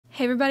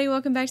Hey everybody,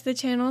 welcome back to the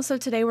channel. So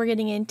today we're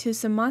getting into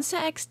some Monsta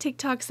X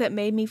TikToks that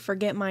made me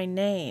forget my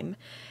name.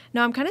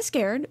 Now I'm kind of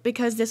scared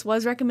because this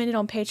was recommended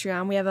on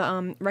Patreon. We have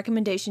a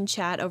recommendation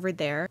chat over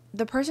there.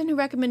 The person who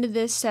recommended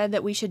this said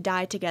that we should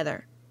die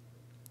together.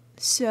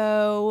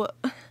 So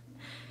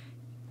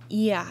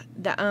yeah,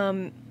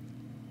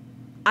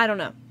 I don't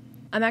know.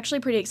 I'm actually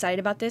pretty excited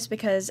about this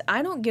because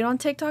I don't get on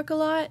TikTok a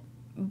lot,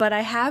 but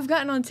I have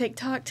gotten on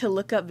TikTok to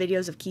look up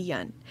videos of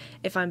Kihyun,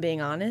 if I'm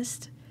being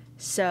honest.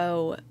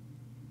 So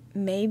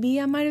maybe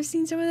I might have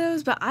seen some of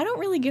those, but I don't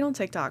really get on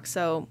TikTok,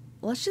 so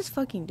let's just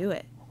fucking do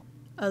it.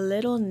 A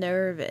little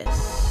nervous.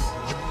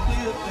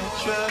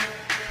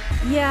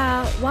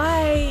 Yeah,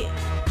 why?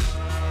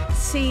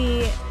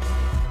 See,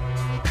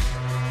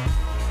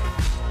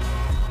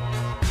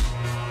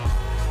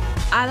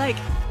 I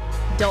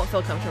don't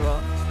feel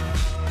comfortable.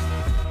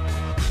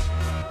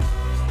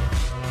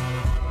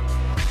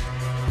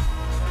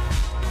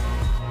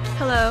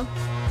 Hello.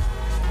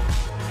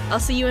 I'll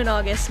see you in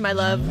August, my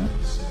love.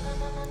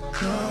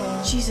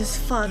 Jesus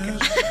fuck.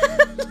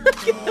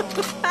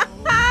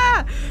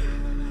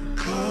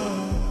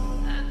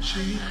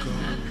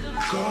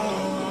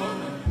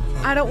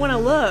 I don't want to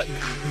look.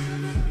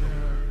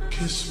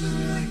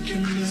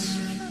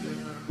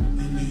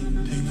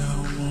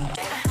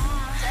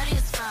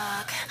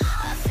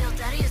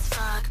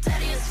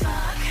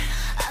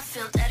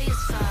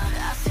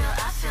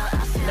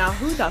 Now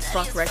who the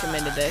fuck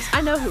recommended this? I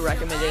know who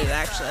recommended it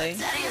actually.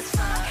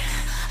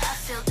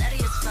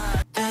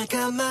 I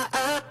got my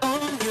eye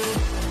on you.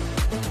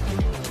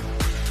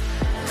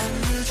 I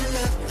need your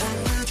love, I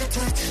need your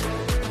touch.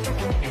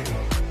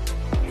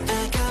 I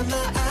got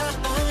my eye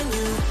on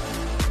you.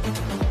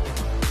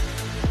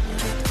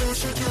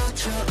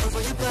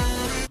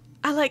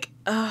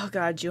 Oh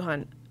god,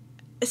 Juhan.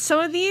 Some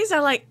of these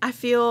I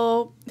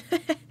feel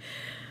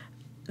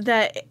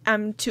that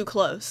I'm too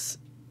close.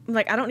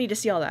 I don't need to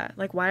see all that.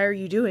 Why are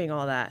you doing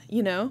all that,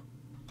 you know?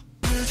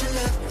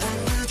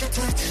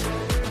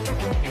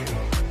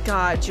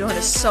 God, Juhan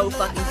is so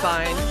fucking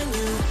fine.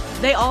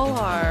 They all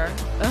are.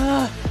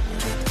 Ugh.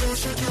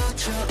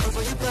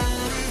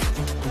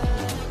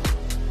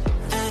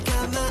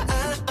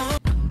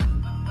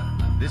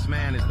 This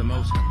man is the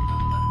most.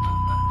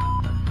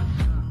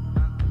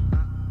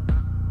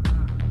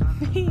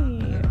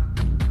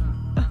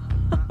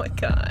 Oh my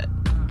god.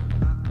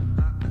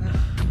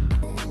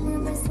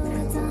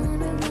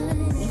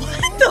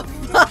 What the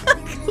fuck?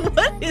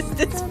 What is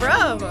this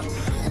from?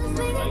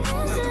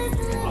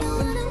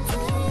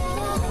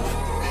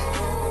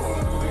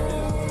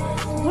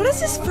 What is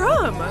this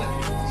from?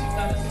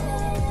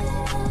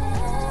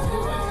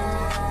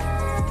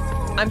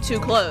 I'm too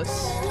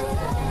close.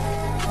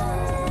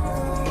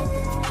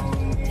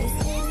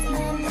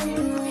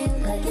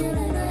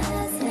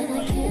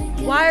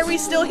 Why are we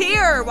still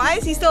here? Why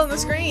is he still on the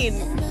screen?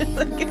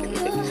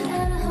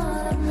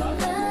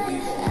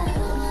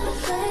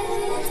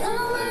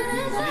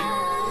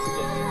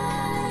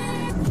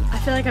 I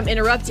feel like I'm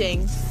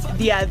interrupting.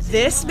 Yeah,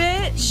 this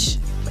bitch.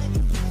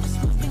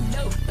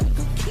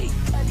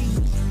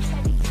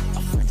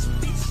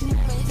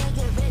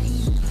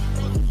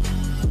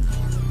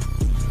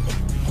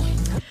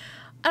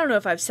 I don't know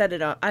if I've said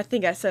it on, I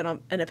think I said it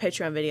in a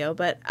Patreon video,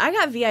 but I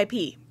got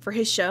VIP for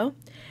his show,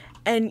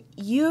 and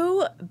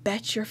you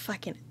bet your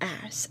fucking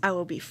ass I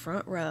will be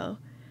front row.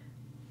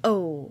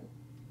 Oh,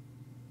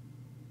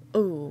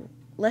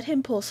 let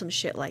him pull some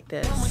shit like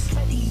this.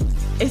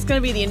 It's gonna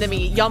be the end of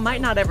me. Y'all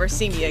might not ever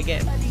see me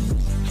again,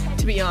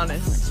 to be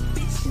honest.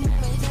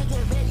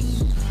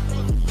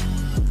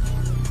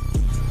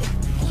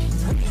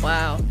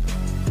 Wow.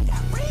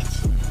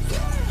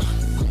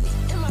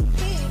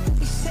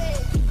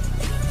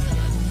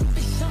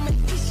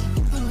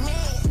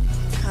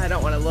 I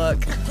don't want to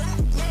look.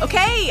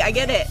 Okay, I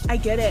get it. I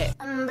get it.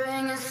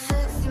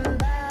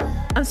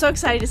 I'm so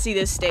excited to see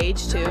this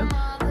stage too.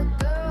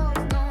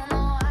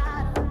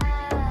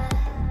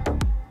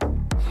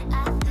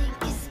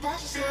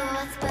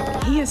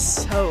 He is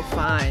so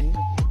fine.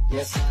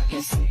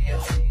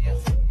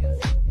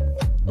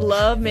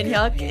 Love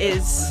Minhyuk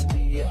is.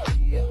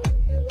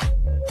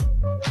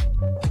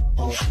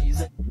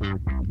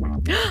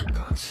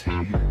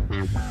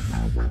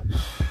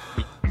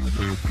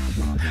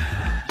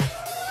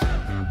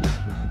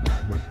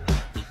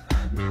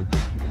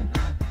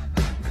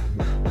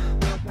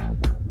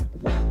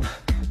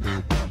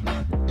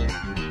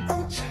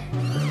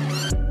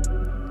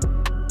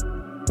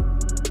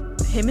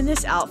 Him in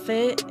this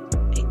outfit,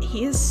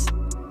 he's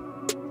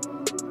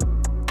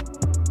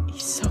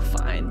so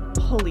fine.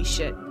 Holy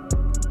shit.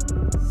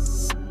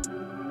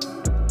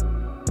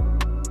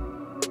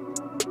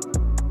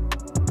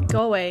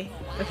 Go away.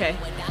 Okay.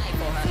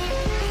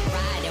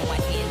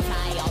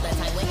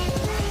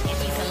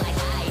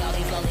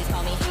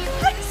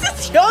 Is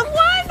this young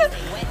one?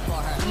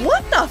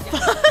 What the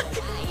fuck?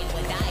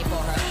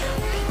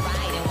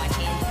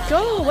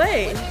 Go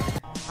away.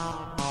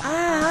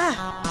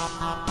 Ah.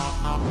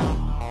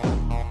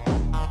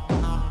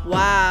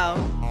 Wow.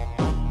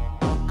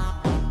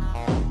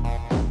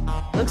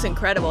 looks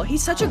incredible.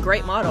 He's such a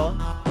great model.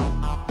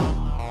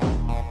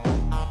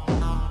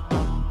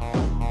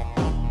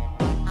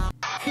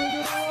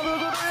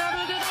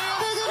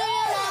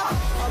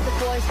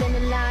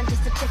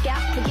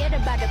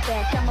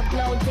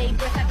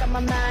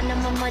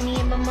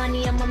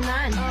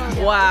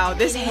 Wow,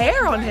 this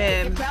hair on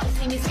him.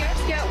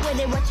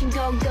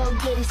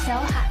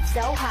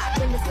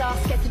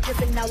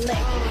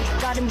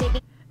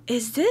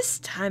 Is this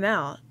time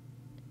out?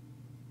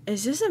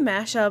 Is this a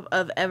mashup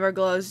of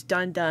Everglow's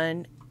Dun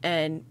Dun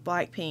and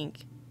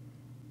Blackpink?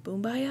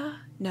 Boombaya?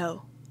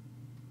 No.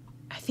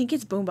 I think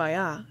it's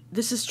Boombaya.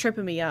 This is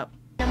tripping me up.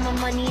 My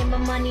money and my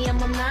money and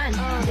my mind.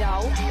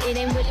 No, it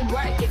ain't really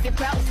work if you're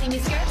proud. See me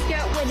skirt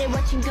with it,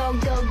 watching go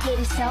get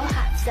it so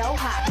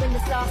hot. When the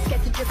sauce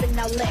gets to dripping,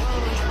 no lick.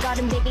 Got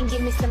him big and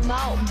give me some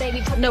more,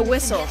 baby. No,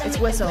 whistle. It's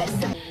whistle.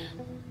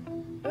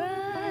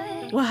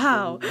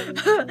 Wow.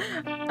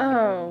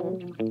 Oh.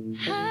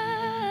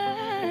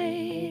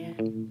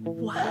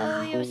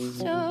 Wow. You're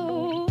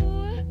so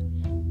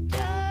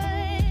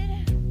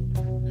done,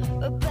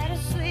 but better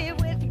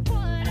sleep with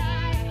one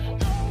eye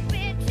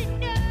open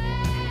tonight.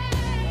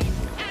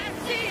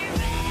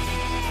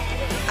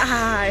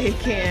 I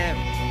can't.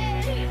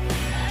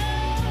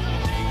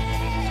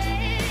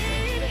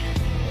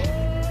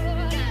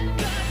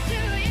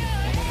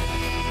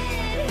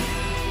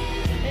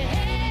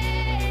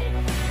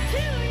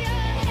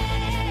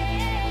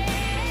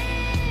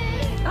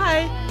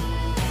 Hi.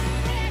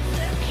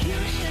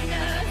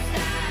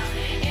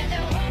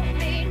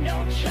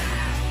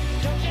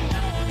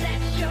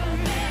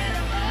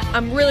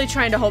 I'm really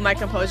trying to hold my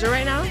composure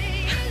right now.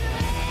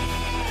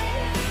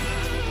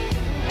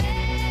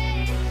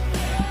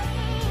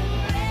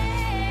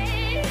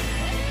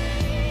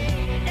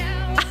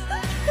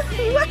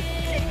 What? I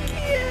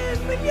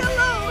can't. Leave me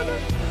alone.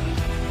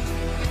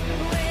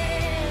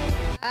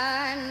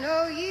 I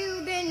know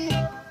you've been.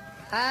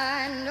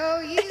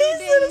 He's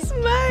gonna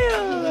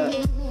smile.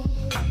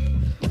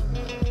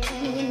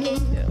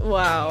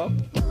 Wow.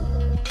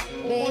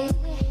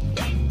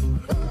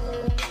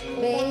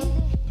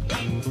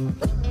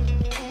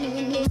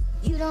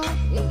 You don't.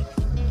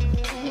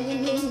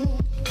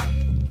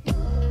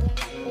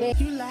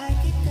 You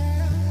like it,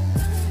 girl.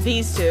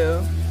 These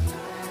two.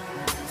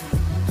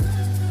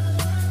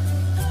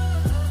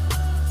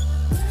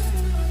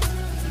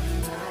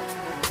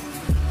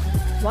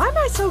 Why am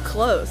I so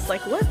close?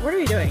 Like, what are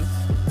we doing?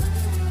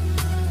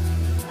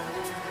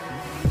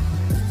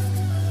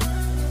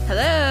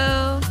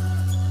 Hello?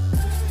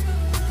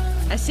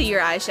 I see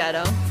your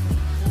eyeshadow.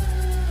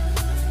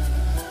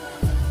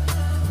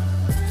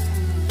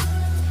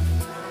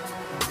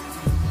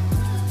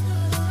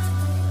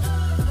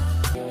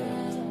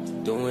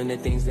 Doing the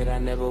things that I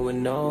never would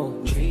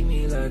know. Treat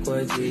me like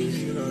what's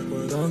easy.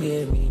 Don't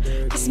get me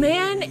dirty. This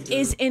man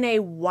is in a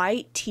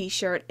white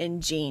t-shirt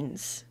and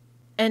jeans,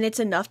 and it's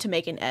enough to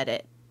make an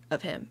edit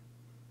of him.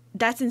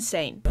 That's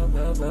insane.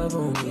 Love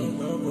on me.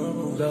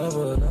 Love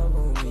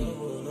on me.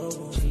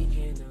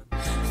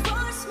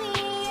 Force me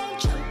and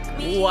choke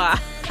me. Wow.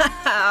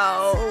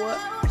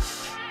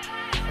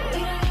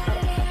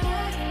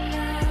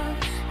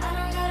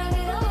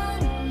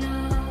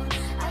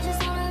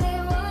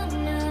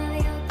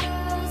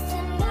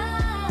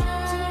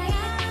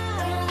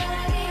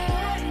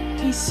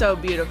 He's so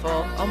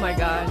beautiful. Oh my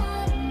god.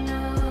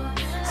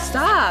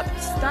 Stop.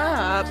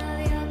 Stop.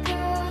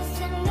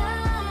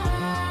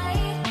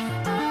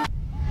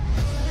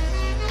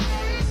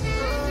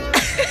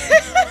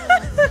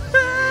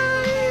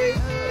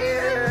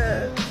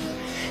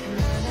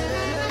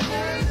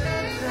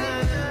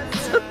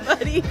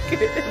 Somebody get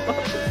him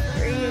off the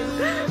screen.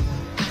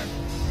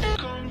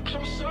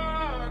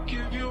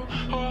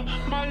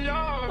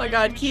 Oh my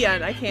god,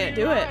 Kian, I can't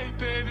do it.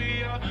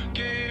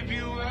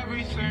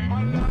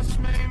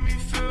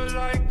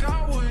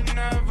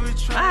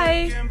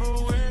 Hi.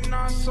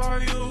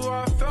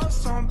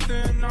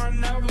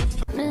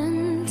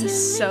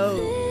 He's so...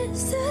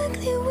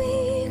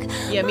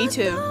 Yeah, me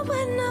too.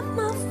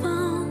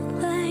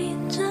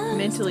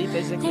 Mentally,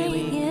 physically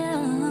weak.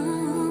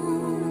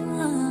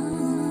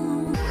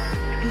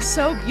 He's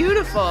so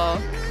beautiful.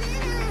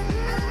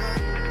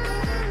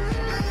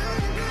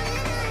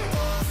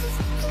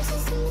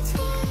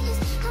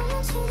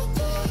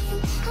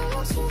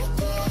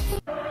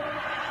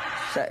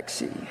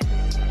 Sexy.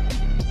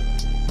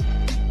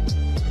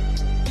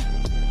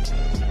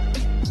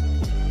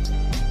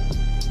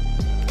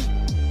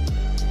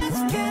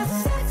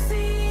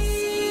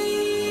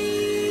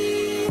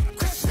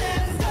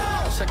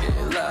 Shake it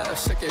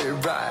left, shake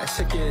it right,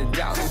 shake it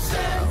down and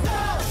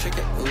down. Shake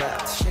it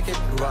left, shake it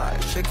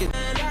right, shake it.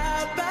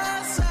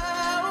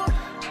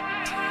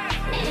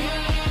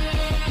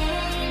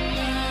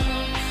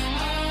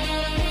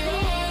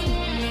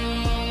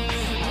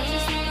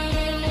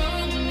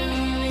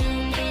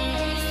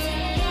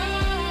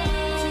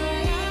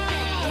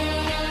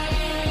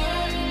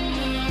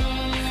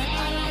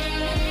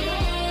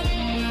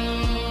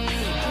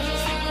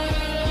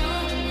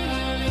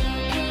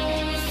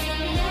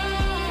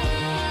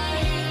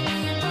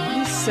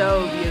 He's so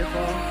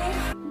beautiful.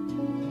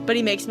 but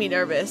he makes me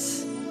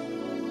nervous.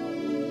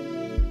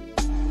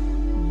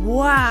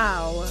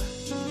 Wow.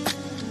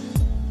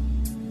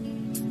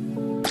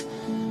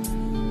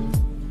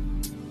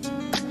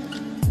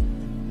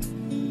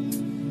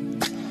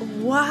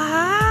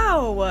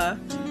 Wow.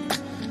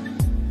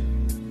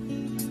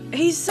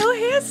 He's so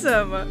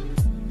handsome.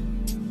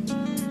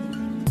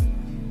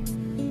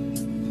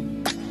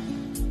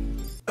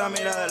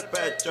 Mira del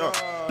pecho,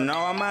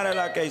 no amaré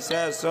la que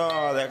hice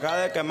eso, deja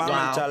de quemarme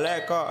el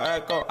chaleco,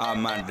 eco. A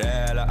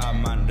Mandela, a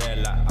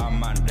Mandela, a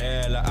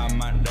Mandela, a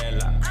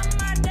Mandela.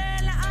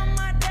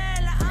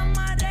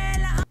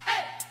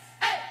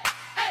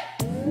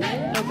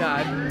 Oh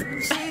God.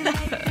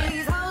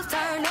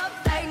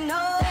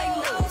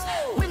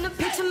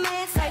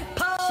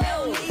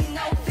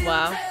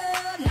 Wow.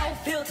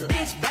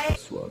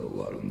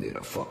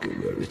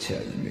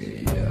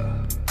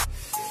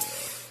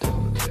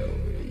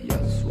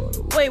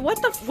 Wait,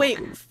 what the? Wait,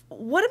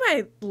 what am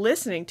I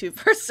listening to?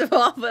 First of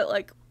all, but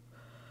like.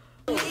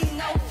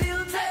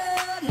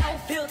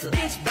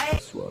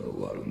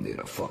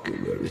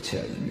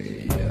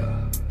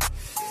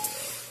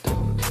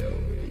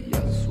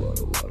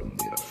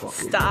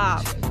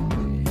 Stop.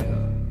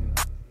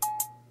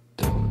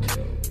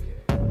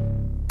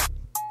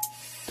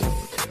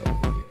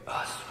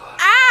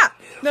 Ah!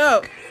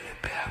 No.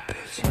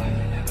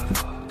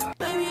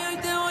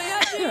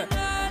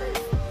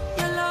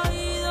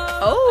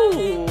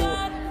 Oh.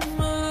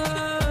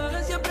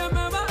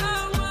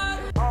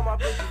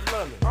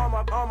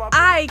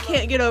 I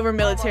can't get over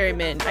military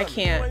men. I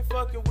can't.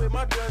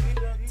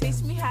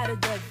 Taste me how to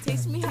duck,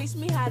 taste me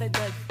how to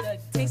duck,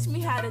 taste me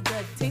how to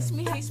duck, taste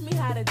me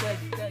how to duck.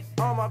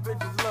 All my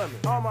bitches love me,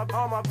 all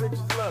my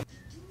bitches love me.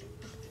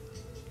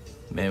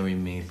 Marry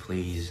me,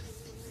 please.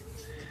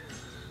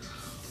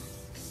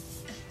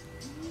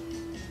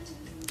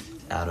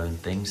 I don't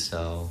think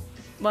so.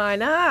 Why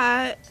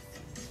not?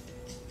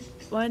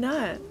 Why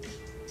not?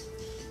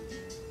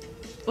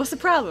 What's the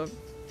problem?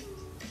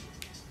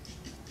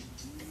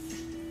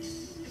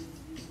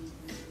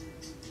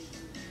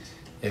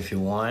 If you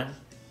want,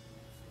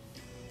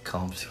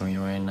 come to me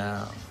right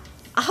now.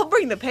 I'll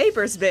bring the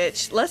papers,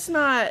 bitch. Let's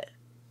not.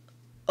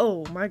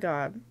 Oh my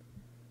God.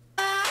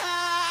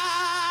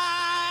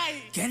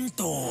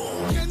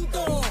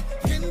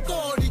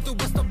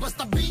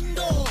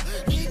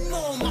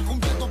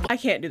 I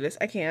can't do this.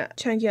 I can't.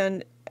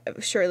 Changhyun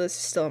shirtless is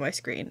still on my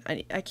screen.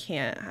 I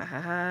can't.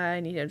 I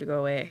need him to go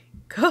away.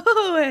 Go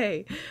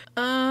away.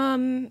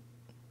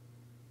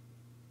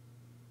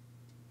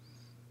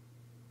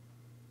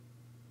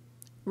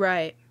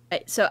 Right.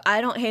 So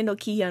I don't handle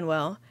Kihyun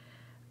well.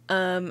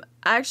 I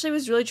actually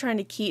was really trying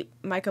to keep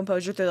my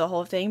composure through the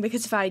whole thing,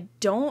 because if I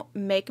don't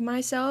make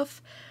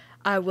myself,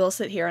 I will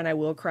sit here and I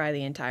will cry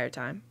the entire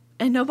time.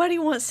 And nobody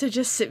wants to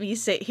just sit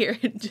here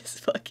and just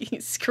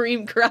fucking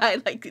scream,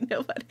 cry, like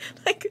nobody,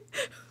 like,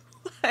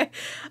 why?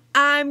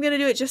 I'm gonna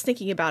do it just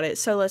thinking about it,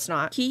 so let's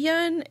not.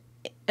 Kihyun,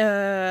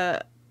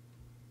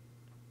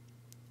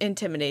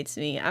 intimidates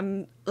me.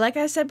 Like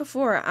I said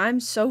before,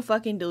 I'm so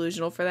fucking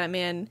delusional for that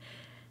man.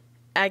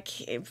 I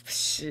can't,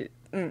 shit,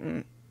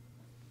 But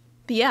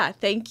yeah,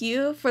 thank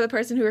you for the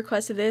person who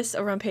requested this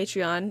over on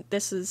Patreon.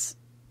 This is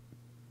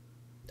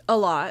a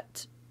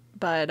lot,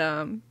 but,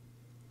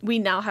 we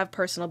now have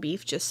personal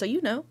beef, just so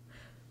you know.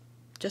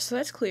 Just so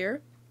that's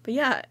clear. But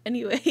yeah,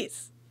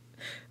 anyways.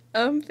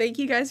 Thank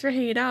you guys for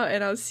hanging out,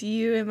 and I'll see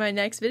you in my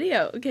next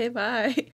video. Okay, bye.